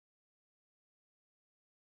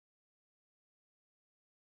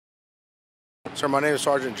Sir, my name is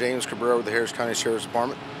Sergeant James Cabrera with the Harris County Sheriff's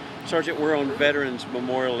Department. Sergeant, we're on Veterans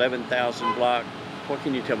Memorial 11,000 block. What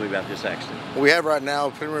can you tell me about this accident? We have right now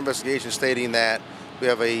a preliminary investigation stating that we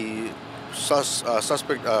have a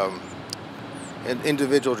suspect, an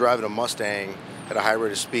individual driving a Mustang at a high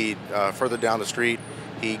rate of speed further down the street.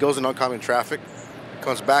 He goes in oncoming traffic,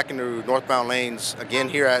 comes back into northbound lanes, again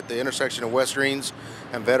here at the intersection of West Greens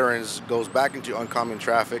and Veterans, goes back into oncoming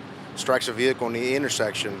traffic, strikes a vehicle in the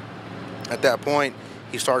intersection. At that point,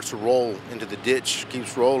 he starts to roll into the ditch,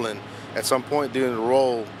 keeps rolling. At some point during the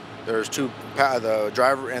roll, there's the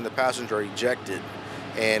driver and the passenger are ejected.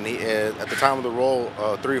 And at the time of the roll,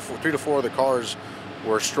 three to four of the cars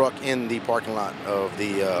were struck in the parking lot of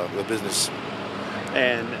the business.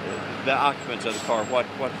 And the occupants of the car, what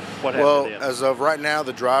happened well, to them? As of right now,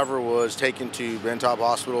 the driver was taken to Bentop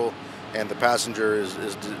Hospital, and the passenger is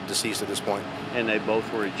deceased at this point. And they both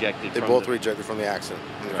were ejected? They both were ejected from the accident,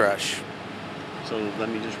 from the crash. So let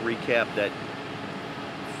me just recap that.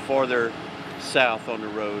 Farther south on the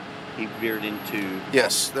road, he veered into...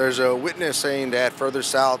 Yes, there's a witness saying that further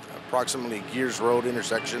south, approximately Gears Road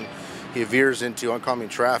intersection, he veers into oncoming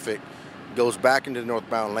traffic, goes back into the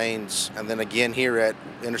northbound lanes, and then again here at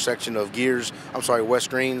intersection of West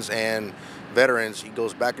Greens and Veterans, he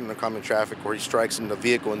goes back into oncoming traffic where he strikes into the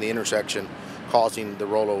vehicle in the intersection, causing the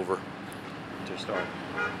rollover. To start.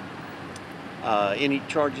 Any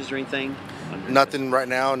charges or anything? Nothing right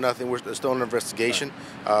now, nothing. We're still in investigation.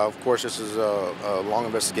 Of course, this is a long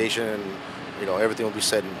investigation, and everything will be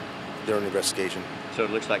said during the investigation. So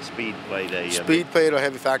it looks like speed played a... Speed played a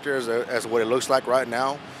heavy factor as what it looks like right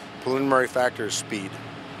now. Preliminary factor is speed.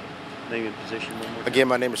 Name and position one more time. Again,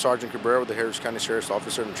 my name is Sergeant Cabrera with the Harris County Sheriff's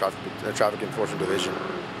Office in the Traffic Enforcement Division.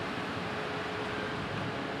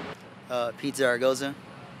 Pete Zaragoza.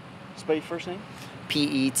 Spell your first name?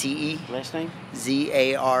 P-E-T-E. Last name?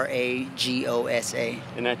 Z-A-R-A-G-O-S-A.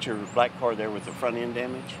 And that's your black car there with the front end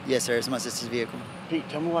damage? Yes, sir. It's my sister's vehicle. Pete,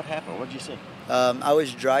 tell me what happened. What did you see? I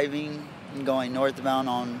was driving, going northbound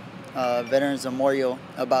on Veterans Memorial,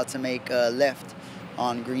 about to make a left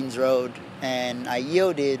on Greens Road, and I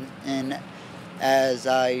yielded, and as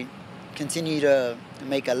I continued to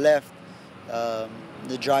make a left, the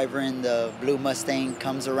driver in the blue Mustang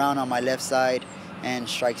comes around on my left side and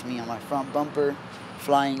strikes me on my front bumper,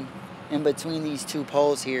 flying in between these two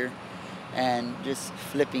poles here and just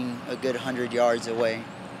flipping a good 100 yards away.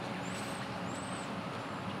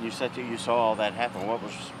 You said that you saw all that happen. What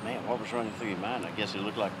was running through your mind? I guess it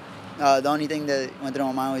looked like... The only thing that went through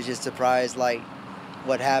my mind was just surprise, like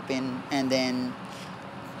what happened, and then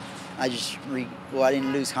I just, I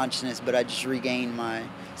didn't lose consciousness, but I just regained my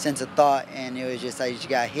sense of thought, and it was just, I just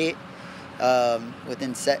got hit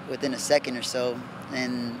within a second or so,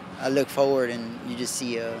 and I look forward and you just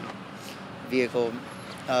see a vehicle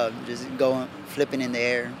just flipping in the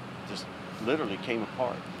air. Just literally came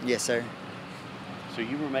apart. Yes, sir. So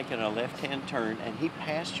you were making a left-hand turn, and he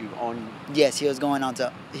passed you on... Yes, he was going onto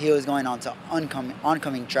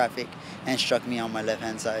oncoming traffic and struck me on my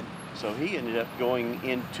left-hand side. So he ended up going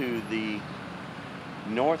into the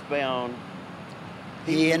northbound...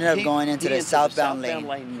 He ended up going into the southbound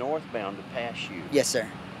lane. Northbound to pass you. Yes, sir.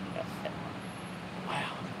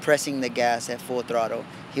 Wow. Pressing the gas at full throttle.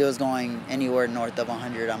 He was going anywhere north of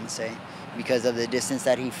 100, I'm going to say, because of the distance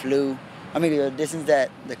that he flew. I mean, the distance that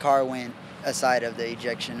the car went aside of the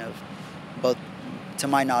ejection of both, to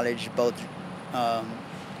my knowledge, both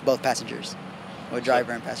passengers, or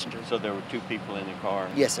driver and passenger. So there were two people in the car?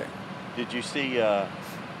 Yes, sir. Did you see, I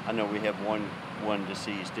know we have one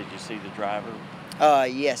deceased, did you see the driver?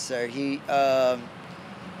 Yes, sir. He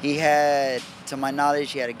had, to my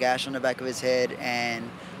knowledge, he had a gash on the back of his head and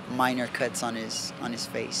minor cuts on his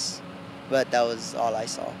face. But that was all I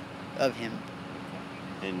saw of him.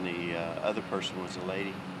 And the other person was a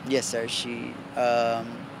lady? Yes, sir. She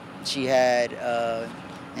had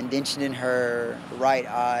indentation in her right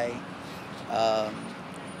eye.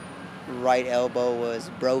 Right elbow was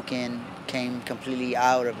broken, came completely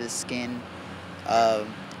out of his skin.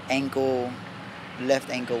 Left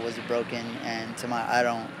ankle was broken, and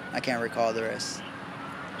I can't recall the rest.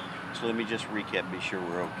 So let me just recap, be sure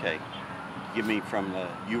we're okay. Give me from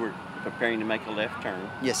you were preparing to make a left turn.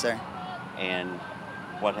 Yes, sir. And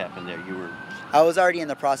what happened there? I was already in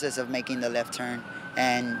the process of making the left turn,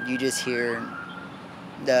 and you just hear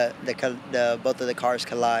both of the cars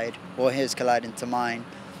collide. Well, his collide into mine,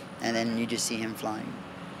 and then you just see him flying.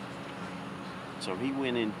 So he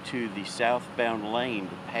went into the southbound lane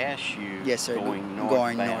to pass you. Yes, sir. Going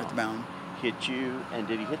northbound. Hit you, and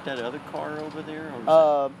did he hit that other car over there?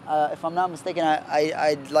 Or if I'm not mistaken,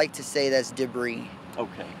 I'd like to say that's debris.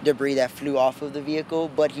 Okay. Debris that flew off of the vehicle,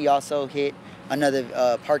 but he also hit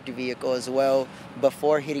another parked vehicle as well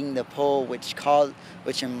before hitting the pole, which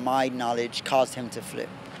in my knowledge caused him to flip.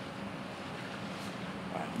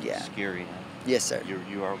 Wow, Yeah. Scary, huh? Yes, sir.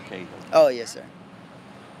 You are okay though? Oh, yes, sir.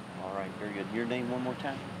 All right, very good. Your name one more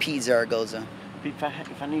time? Pete Zaragoza. Pete,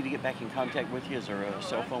 if I need to get back in contact with you, is there a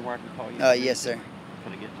cell phone where I can call you? Yes, sir.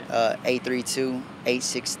 Can I get that?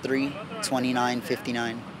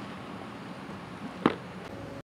 832-863-2959.